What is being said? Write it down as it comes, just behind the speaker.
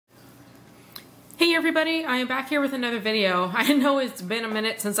Hey everybody, I am back here with another video. I know it's been a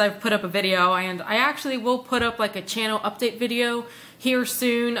minute since I've put up a video, and I actually will put up like a channel update video here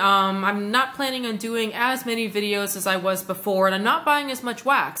soon. I'm not planning on doing as many videos as I was before, and I'm not buying as much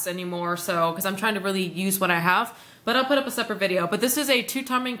wax anymore, so because I'm trying to really use what I have, but I'll put up a separate video. But this is a Two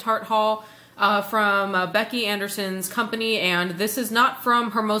Timing Tart haul from Becky Anderson's company, and this is not from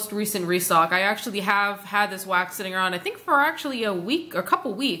her most recent restock. I actually have had this wax sitting around, I think for actually a week or a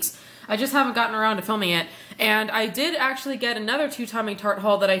couple weeks. I just haven't gotten around to filming it. And I did actually get another Two Timing Tart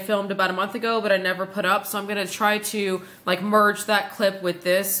haul that I filmed about a month ago, but I never put up. So I'm going to try to like merge that clip with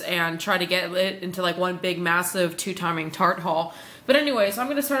this and try to get it into like one big massive Two Timing Tart haul. But anyway, so I'm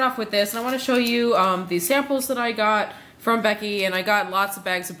going to start off with this, and I want to show you these samples that I got from Becky, and I got lots of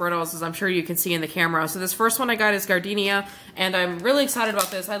bags of brittles, as I'm sure you can see in the camera. So this first one I got is gardenia, and I'm really excited about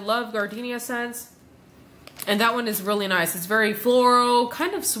this. I love gardenia scents. And that one is really nice. It's very floral,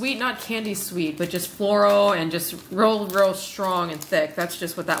 kind of sweet, not candy sweet, but just floral and just real strong and thick. That's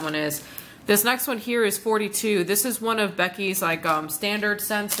just what that one is. This next one here is 42. This is one of Becky's like standard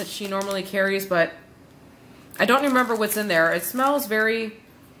scents that she normally carries, but I don't remember what's in there. It smells very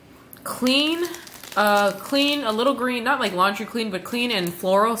clean, a little green, not like laundry clean, but clean and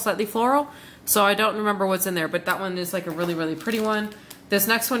floral, slightly floral. So I don't remember what's in there, but that one is like a really pretty one. This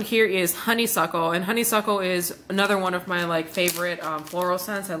next one here is honeysuckle, and honeysuckle is another one of my like favorite floral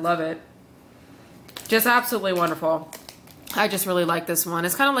scents. I love it. Just absolutely wonderful. I just really like this one.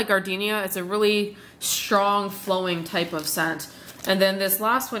 It's kind of like gardenia. It's a really strong flowing type of scent. And then this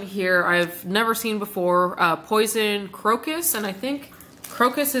last one here I've never seen before, poison crocus, and I think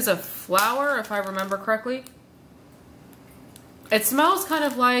crocus is a flower if I remember correctly. It smells kind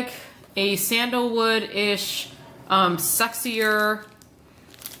of like a sandalwood-ish, sexier,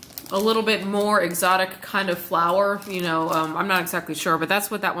 a little bit more exotic kind of flower, you know. I'm not exactly sure, but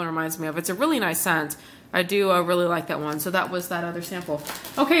that's what that one reminds me of. It's a really nice scent. I do really like that one. So that was that other sample.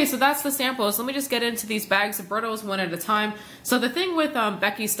 Okay, so that's the samples. Let me just get into these bags of brittles one at a time. So the thing with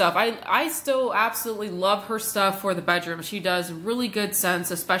Becky's stuff, I still absolutely love her stuff for the bedroom. She does really good scents,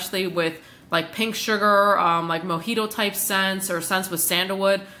 especially with like pink sugar, like mojito type scents, or scents with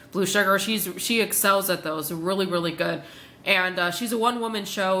sandalwood, blue sugar. She excels at those. Really good. And she's a one-woman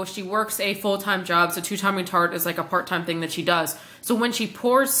show. She works a full-time job, so Two Timing Tart is like a part-time thing that she does. So when she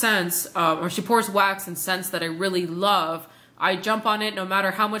pours scents, or she pours wax and scents that I really love, I jump on it no matter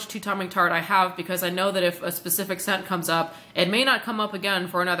how much Two Timing Tart I have, because I know that if a specific scent comes up, it may not come up again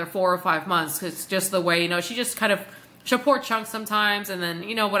for another 4 or 5 months, because it's just the way, you know, she just kind of, she'll pour chunks sometimes, and then,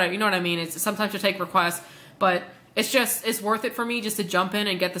 you know what I mean? It's sometimes she'll take requests, but it's worth it for me just to jump in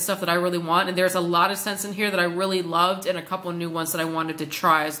and get the stuff that I really want. And there's a lot of scents in here that I really loved, and a couple new ones that I wanted to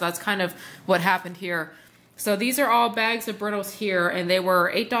try. So that's kind of what happened here. So these are all bags of brittles here, and they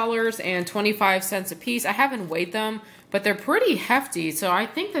were $8.25 a piece. I haven't weighed them, but they're pretty hefty. So I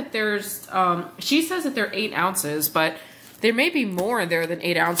think that there's, she says that they're 8 ounces, but there may be more in there than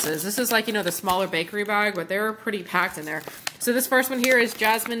 8 ounces. This is like, you know, the smaller bakery bag, but they're pretty packed in there. So this first one here is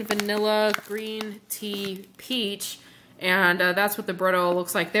jasmine, vanilla, green tea, peach, and that's what the brittle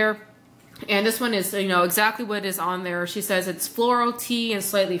looks like there. And this one is, you know, exactly what is on there. She says it's floral, tea, and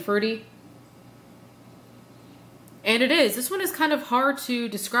slightly fruity. And it is. This one is kind of hard to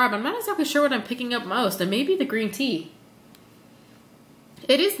describe. I'm not exactly sure what I'm picking up most, and maybe the green tea.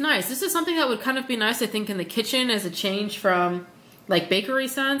 It is nice. This is something that would kind of be nice, I think, in the kitchen as a change from like bakery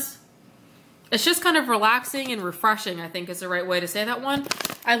scents. It's just kind of relaxing and refreshing, I think is the right way to say that one.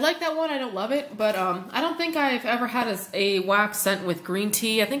 I like that one. I don't love it, but I don't think I've ever had a wax scent with green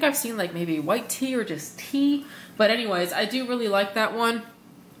tea. I think I've seen like maybe white tea or just tea. But anyways, I do really like that one.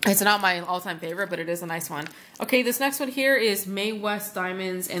 It's not my all-time favorite, but it is a nice one. Okay, this next one here is Mae West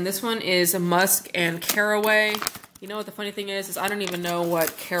Diamonds, and this one is musk and caraway. You know what the funny thing is I don't even know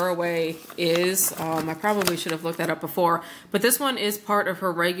what caraway is. I probably should have looked that up before. But this one is part of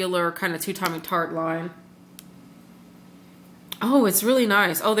her regular kind of Two Timing Tart line. Oh, it's really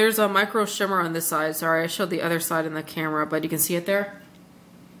nice. Oh, there's a micro shimmer on this side. Sorry, I showed the other side in the camera, but you can see it there.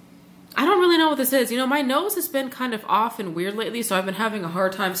 I don't really know what this is. You know, my nose has been kind of off and weird lately, so I've been having a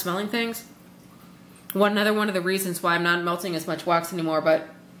hard time smelling things. Another one of the reasons why I'm not melting as much wax anymore, but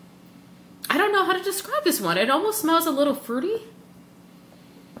I don't know how to describe this one. It almost smells a little fruity.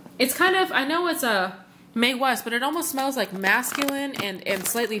 It's kind of, I know it's a Mae West, but it almost smells like masculine and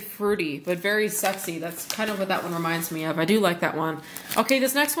slightly fruity, but very sexy. That's kind of what that one reminds me of. I do like that one. Okay,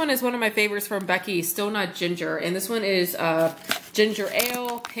 this next one is one of my favorites from Becky, Still Not Ginger. And this one is ginger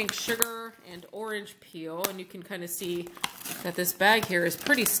ale, pink sugar, and orange peel. And you can kind of see that this bag here is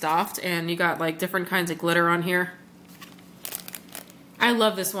pretty stuffed, and you got like different kinds of glitter on here. I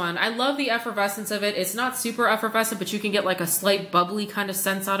love this one. I love the effervescence of it. It's not super effervescent, but you can get like a slight bubbly kind of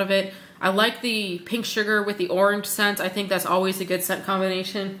sense out of it. I like the pink sugar with the orange scent. I think that's always a good scent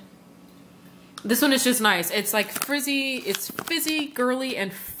combination. This one is just nice. It's like frizzy, it's fizzy, girly,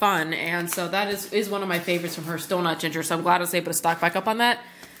 and fun. And so that is one of my favorites from her, Still Not Ginger. So I'm glad I was able to stock back up on that.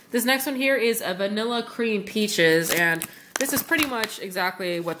 This next one here is a Vanilla Cream Peaches, and this is pretty much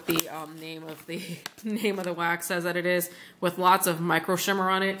exactly what the name of the wax says that it is, with lots of micro shimmer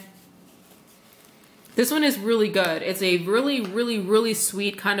on it. This one is really good. It's a really, really, really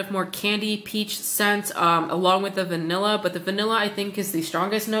sweet, kind of more candy peach scent, along with the vanilla, but the vanilla I think is the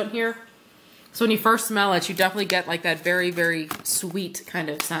strongest note here. So when you first smell it, you definitely get like that very, very sweet kind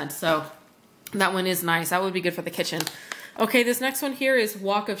of scent. So that one is nice. That would be good for the kitchen. Okay, this next one here is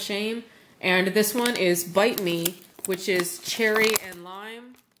Walk of Shame, and this one is Bite Me, which is cherry and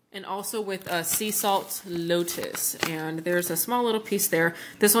lime, and also with a sea salt lotus. And there's a small little piece there.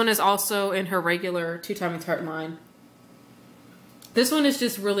 This one is also in her regular Two Timing Tart line. This one is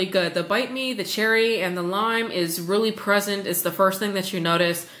just really good. The Bite Me, the cherry, and the lime is really present. It's the first thing that you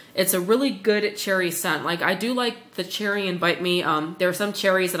notice. It's a really good cherry scent. Like, I do like the cherry and Bite Me. There are some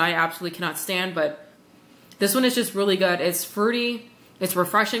cherries that I absolutely cannot stand, but this one is just really good. It's fruity. It's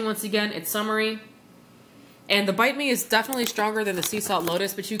refreshing once again. It's summery. And the Bite Me is definitely stronger than the Sea Salt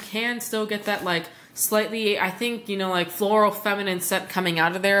Lotus, but you can still get that like slightly, I think, you know, like floral feminine scent coming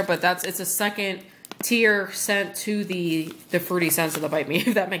out of there, but it's a second tier scent to the fruity scents of the Bite Me,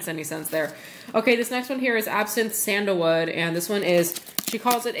 if that makes any sense there. Okay, this next one here is Absinthe Sandalwood, and this one is, she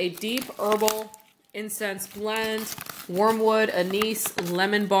calls it a deep herbal incense blend, wormwood, anise,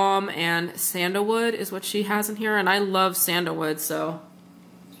 lemon balm, and sandalwood is what she has in here, and I love sandalwood, so...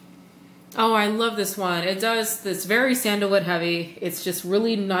 Oh, I love this one. It's very sandalwood heavy. It's just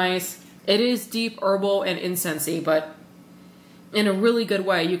really nice. It is deep herbal and incensey, but in a really good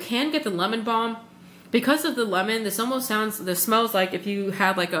way. You can get the lemon balm. Because of the lemon, this smells like if you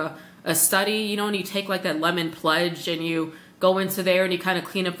had like a study, you know, and you take like that lemon pledge and you go into there and you kind of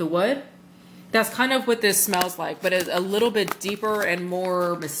clean up the wood. That's kind of what this smells like, but it's a little bit deeper and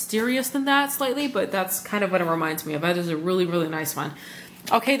more mysterious than that slightly, but that's kind of what it reminds me of. That is a really, really nice one.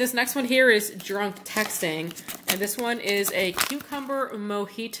 Okay, this next one here is Drunk Texting, and this one is a cucumber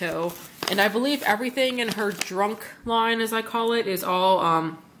mojito, and I believe everything in her drunk line, as I call it, is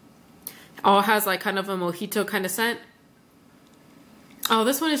all has like kind of a mojito kind of scent. Oh,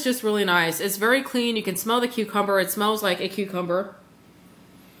 this one is just really nice. It's very clean. You can smell the cucumber. It smells like a cucumber.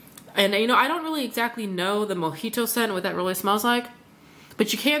 And you know, I don't really exactly know the mojito scent, what that really smells like.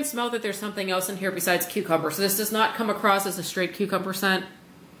 But you can smell that there's something else in here besides cucumber. So this does not come across as a straight cucumber scent.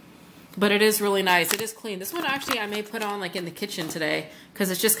 But it is really nice. It is clean. This one actually I may put on like in the kitchen today, because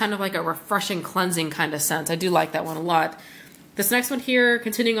it's just kind of like a refreshing, cleansing kind of scent. I do like that one a lot. This next one here,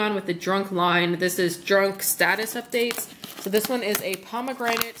 continuing on with the drunk line, this is Drunk Status Updates. So this one is a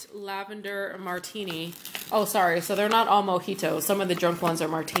pomegranate lavender martini. Oh, sorry. So they're not all mojitos. Some of the drunk ones are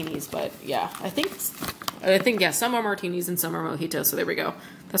martinis, but yeah, I think yeah, some are martinis and some are mojitos. So there we go.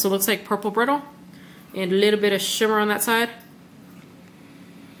 That's what it looks like. Purple brittle and a little bit of shimmer on that side.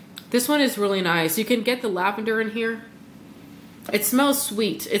 This one is really nice. You can get the lavender in here. It smells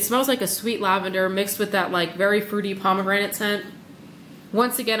sweet. It smells like a sweet lavender mixed with that like very fruity pomegranate scent.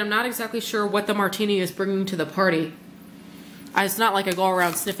 Once again, I'm not exactly sure what the martini is bringing to the party. It's not like I go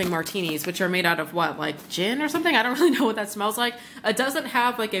around sniffing martinis, which are made out of what, like gin or something? I don't really know what that smells like. It doesn't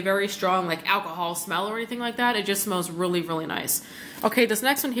have like a very strong like alcohol smell or anything like that. It just smells really, really nice. Okay, this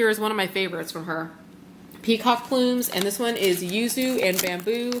next one here is one of my favorites from her. Peacock Plumes, and this one is yuzu and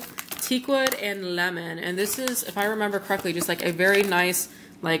bamboo, teakwood and lemon. And this is, if I remember correctly, just like a very nice,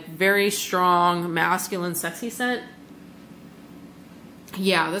 like very strong, masculine, sexy scent.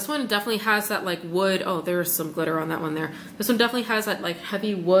 Yeah, this one definitely has that like wood. Oh, there's some glitter on that one there. This one definitely has that like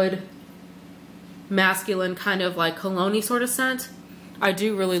heavy wood, masculine kind of like cologne-y sort of scent. I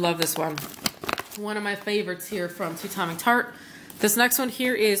do really love this one. One of my favorites here from Two Timing Tart. This next one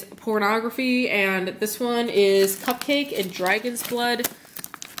here is Pornography, and this one is Cupcake and Dragon's Blood.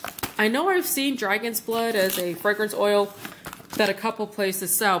 I know I've seen Dragon's Blood as a fragrance oil that a couple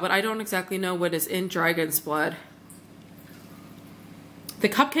places sell, but I don't exactly know what is in Dragon's Blood. The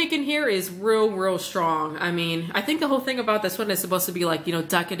cupcake in here is real, real strong. I mean, I think the whole thing about this one is supposed to be like, you know,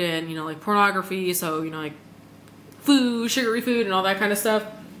 decadent, you know, like pornography. So, you know, like food, sugary food and all that kind of stuff.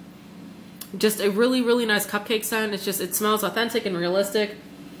 Just a really, really nice cupcake scent. It's just, it smells authentic and realistic.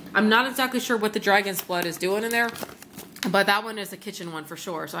 I'm not exactly sure what the Dragon's Blood is doing in there, but that one is a kitchen one for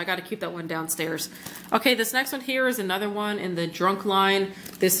sure. So I got to keep that one downstairs. Okay, this next one here is another one in the drunk line.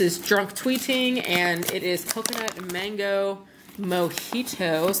 This is Drunk Tweeting, and it is Coconut Mango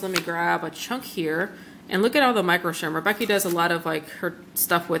mojitos. Let me grab a chunk here. And look at all the micro shimmer. Becky does a lot of like her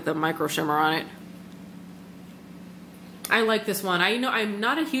stuff with the micro shimmer on it. I like this one. I know I'm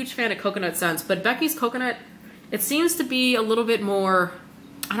not a huge fan of coconut scents, but Becky's coconut, it seems to be a little bit more,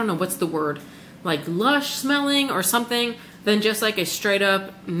 I don't know, what's the word? Like lush smelling or something than just like a straight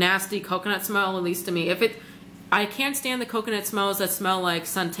up nasty coconut smell, at least to me. I can't stand the coconut smells that smell like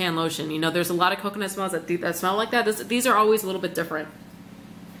suntan lotion. You know, there's a lot of coconut smells that smell like that. These are always a little bit different.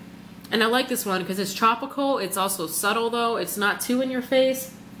 And I like this one because it's tropical. It's also subtle though. It's not too in your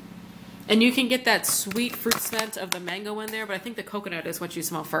face. And you can get that sweet fruit scent of the mango in there, but I think the coconut is what you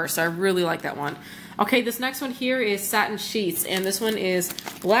smell first. So I really like that one. Okay, this next one here is Satin Sheets, and this one is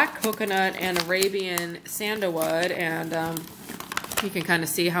black coconut and Arabian sandalwood, and you can kind of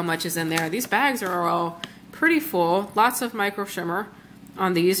see how much is in there. These bags are all pretty full. Lots of micro shimmer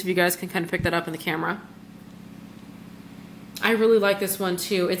on these, if you guys can kind of pick that up in the camera. I really like this one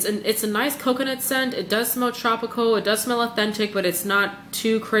too. It's a nice coconut scent. It does smell tropical. It does smell authentic, but it's not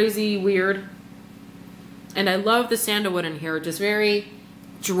too crazy weird. And I love the sandalwood in here. Just very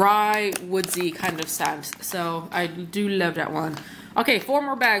dry, woodsy kind of scent. So I do love that one. Okay, 4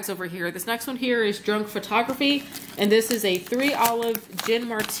 more bags over here. This next one here is Drunk Photography. And this is a 3 olive gin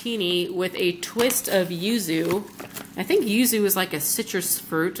martini with a twist of yuzu. I think yuzu is like a citrus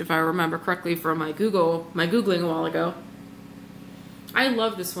fruit, if I remember correctly from my Googling a while ago. I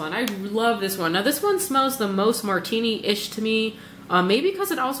love this one. I love this one. Now this one smells the most martini-ish to me. Maybe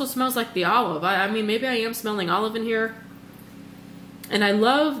because it also smells like the olive. I mean, maybe I am smelling olive in here. And I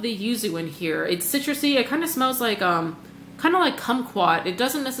love the yuzu in here. It's citrusy. It kind of smells like, kind of like kumquat. It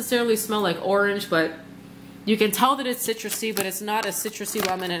doesn't necessarily smell like orange, but you can tell that it's citrusy, but it's not a citrusy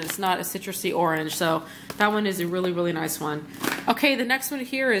lemon and it's not a citrusy orange. So that one is a really, really nice one. Okay, the next one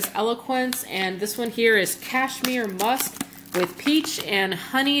here is Eloquence, and this one here is Cashmere Musk with peach and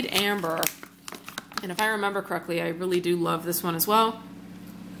honeyed amber. And if I remember correctly, I really do love this one as well.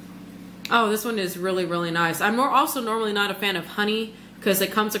 Oh, this one is really, really nice. I'm also normally not a fan of honey because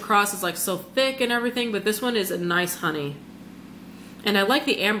it comes across as like so thick and everything, but this one is a nice honey. And I like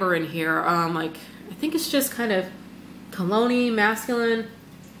the amber in here. Like, I think it's just kind of cologne-y, masculine,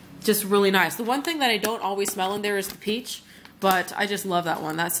 just really nice. The one thing that I don't always smell in there is the peach, but I just love that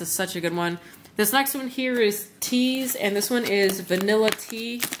one. That's just such a good one. This next one here is teas, and this one is vanilla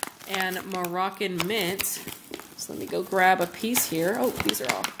tea and Moroccan mint. So let me go grab a piece here. Oh, these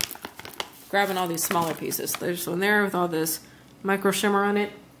are all grabbing all these smaller pieces. There's one there with all this micro shimmer on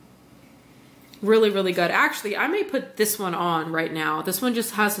it. Really, really good. Actually, I may put this one on right now. This one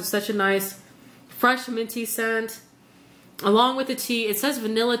just has such a nice fresh minty scent. Along with the tea, it says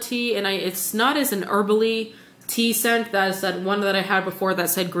vanilla tea, and it's not as an herbally tea scent as that one that I had before that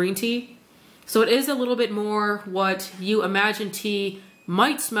said green tea. So it is a little bit more what you imagine tea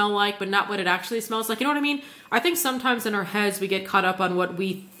might smell like, but not what it actually smells like. You know what I mean? I think sometimes in our heads we get caught up on what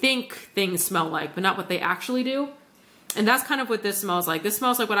we think things smell like, but not what they actually do. And that's kind of what this smells like. This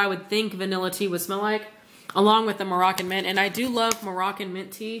smells like what I would think vanilla tea would smell like, along with the Moroccan mint. And I do love Moroccan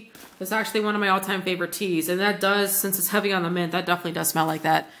mint tea. It's actually one of my all-time favorite teas. And that does, since it's heavy on the mint, that definitely does smell like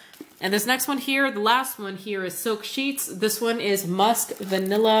that. And this next one here, the last one here is Silk Sheets. This one is Musk,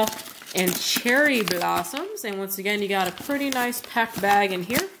 Vanilla, and Cherry Blossoms. And once again, you got a pretty nice packed bag in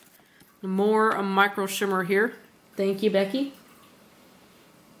here. More micro shimmer here. Thank you, Becky.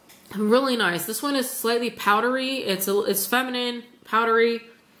 Really nice. This one is slightly powdery. It's feminine, powdery,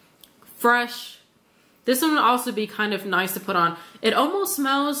 fresh. This one would also be kind of nice to put on. It almost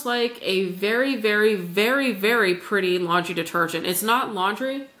smells like a very, very, very, very pretty laundry detergent. It's not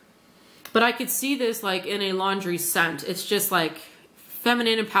laundry, but I could see this like in a laundry scent. It's just like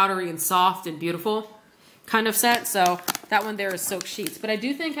feminine and powdery and soft and beautiful kind of scent. So that one there is Silk Sheets. But I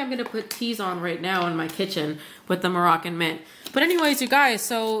do think I'm going to put teas on right now in my kitchen with the Moroccan mint. But anyways, you guys,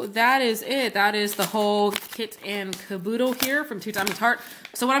 so that is it. That is the whole kit and caboodle here from Two Timing Tart.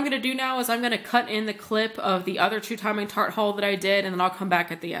 So what I'm going to do now is I'm going to cut in the clip of the other Two Timing Tart haul that I did, and then I'll come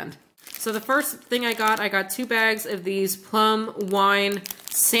back at the end. So the first thing I got 2 bags of these plum wine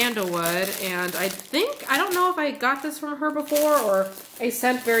sandalwood, and I don't know if I got this from her before or a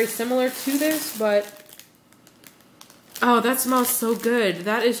scent very similar to this, but oh, that smells so good.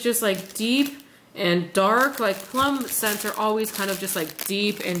 That is just like deep and dark. Like plum scents are always kind of just like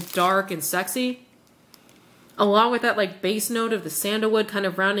deep and dark and sexy. Along with that like base note of the sandalwood kind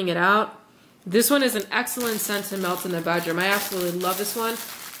of rounding it out. This one is an excellent scent to melt in the bedroom. I absolutely love this one.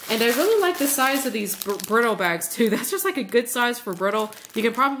 And I really like the size of these brittle bags too. That's just like a good size for brittle. You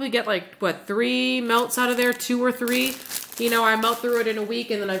can probably get like, what, 3 melts out of there, 2 or 3. You know, I melt through it in a week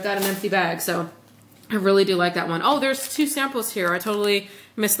and then I've got an empty bag. So I really do like that one. Oh, there's 2 samples here. I totally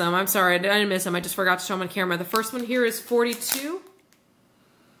missed them. I'm sorry. I didn't miss them. I just forgot to show them on camera. The first one here is 42.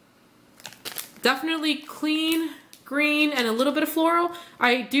 Definitely clean, green, and a little bit of floral.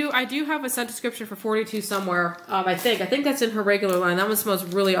 I do have a scent description for 42 somewhere. I think that's in her regular line. That one smells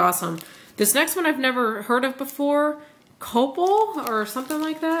really awesome. This next one I've never heard of before. Copal or something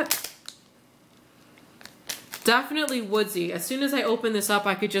like that. Definitely woodsy. As soon as I open this up,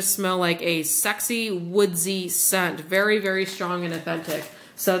 I could just smell like a sexy woodsy scent. Very, very strong and authentic.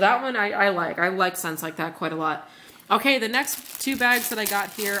 So that one I like. I like scents like that quite a lot. Okay, the next 2 bags that I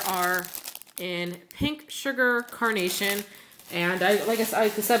got here are in Pink Sugar Carnation. And like I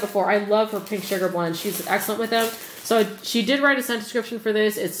said before, I love her Pink Sugar blend. She's excellent with them. So she did write a scent description for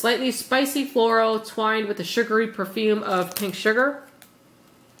this. It's slightly spicy floral twined with the sugary perfume of pink sugar.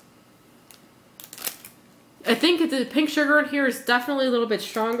 I think the pink sugar in here is definitely a little bit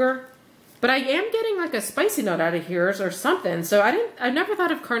stronger, but I am getting like a spicy note out of here or something. So I never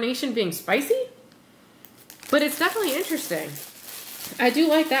thought of carnation being spicy, but it's definitely interesting. I do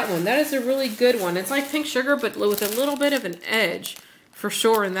like that one. That is a really good one. It's like pink sugar, but with a little bit of an edge for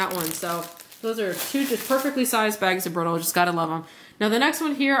sure in that one. So those are 2 just perfectly sized bags of brittle. Just gotta love them. Now the next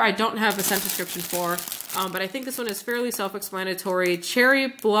one here, I don't have a scent description for, but I think this one is fairly self-explanatory. Cherry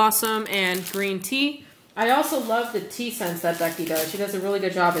blossom and green tea. I also love the tea scents that Becky does. She does a really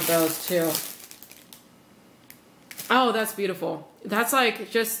good job at those too. Oh, that's beautiful. That's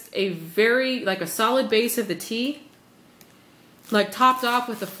like just a very, like a solid base of the tea, like topped off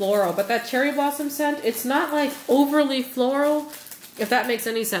with the floral. But that cherry blossom scent, it's not like overly floral, if that makes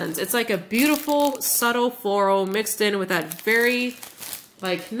any sense. It's like a beautiful, subtle floral mixed in with that very,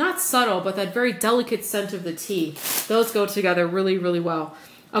 like, not subtle, but that very delicate scent of the tea. Those go together really, really well.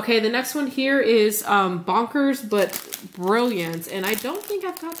 Okay, the next one here is Bonkers but Brilliant. And I don't think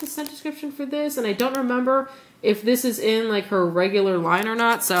I've got the scent description for this, and I don't remember if this is in like her regular line or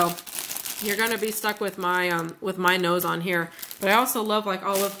not. So you're gonna be stuck with my nose on here. But I also love like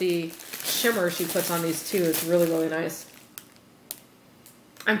all of the shimmer she puts on these too. It's really, really nice.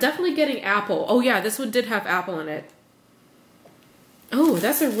 I'm definitely getting apple. Oh yeah, this one did have apple in it. Oh,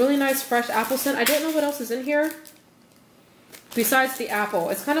 that's a really nice fresh apple scent. I don't know what else is in here besides the apple.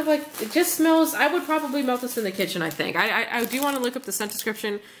 It's kind of like, it just smells, I would probably melt this in the kitchen, I think. I do want to look up the scent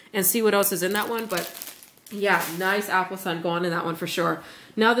description and see what else is in that one, but yeah, nice apple scent going in that one for sure.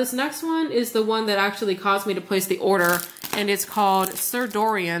 Now this next one is the one that actually caused me to place the order, and it's called Sir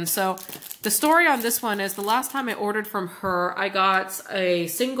Dorian. So the story on this one is the last time I ordered from her, I got a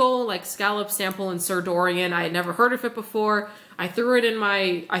single like scallop sample in Sir Dorian. I had never heard of it before. I threw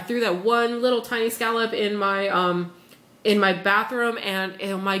that one little tiny scallop in my bathroom, and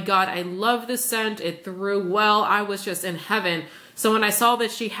oh my god, I love this scent. It threw well. I was just in heaven. So when I saw that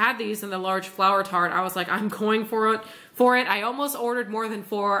she had these in the large flower tart, I was like, I'm going for it. I almost ordered more than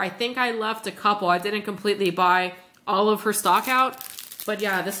 4. I think I left a couple. I didn't completely buy all of her stock out. But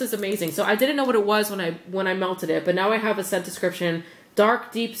yeah, this is amazing. So I didn't know what it was when I melted it, but now I have a scent description.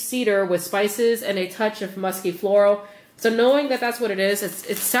 Dark, deep cedar with spices and a touch of musky floral. So knowing that that's what it is,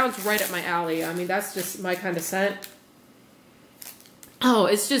 it sounds right up my alley. I mean, that's just my kind of scent. Oh,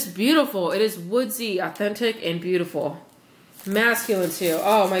 it's just beautiful. It is woodsy, authentic, and beautiful. Masculine too.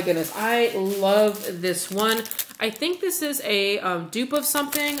 Oh my goodness. I love this one. I think this is a dupe of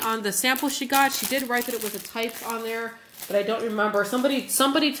something on the sample she got. She did write that it was a type on there, but I don't remember.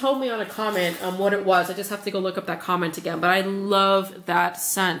 Somebody told me on a comment what it was. I just have to go look up that comment again. But I love that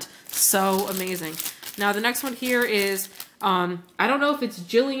scent. So amazing. Now the next one here is, I don't know if it's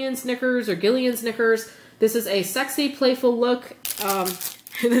Jillian's Knickers or Gillian's Knickers. This is a sexy, playful look.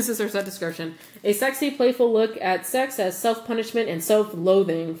 This is her scent description. A sexy, playful look at sex as self-punishment and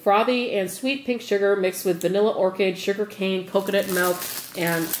self-loathing. Frothy and sweet pink sugar mixed with vanilla orchid, sugar cane, coconut milk,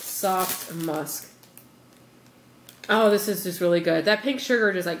 and soft musk. Oh, this is just really good. That pink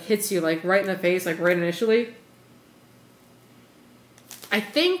sugar just like hits you like right in the face, like right initially.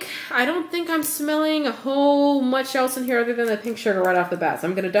 I don't think I'm smelling a whole much else in here other than the pink sugar right off the bat. So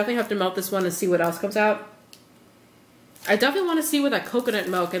I'm going to definitely have to melt this one and see what else comes out. I definitely want to see what that coconut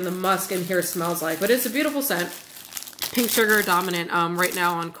milk and the musk in here smells like. But it's a beautiful scent. Pink sugar dominant right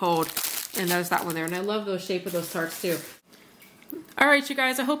now on cold. And there's that one there. And I love the shape of those tarts too. Alright you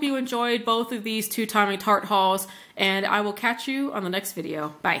guys, I hope you enjoyed both of these Two Timing Tart hauls. And I will catch you on the next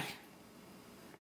video. Bye.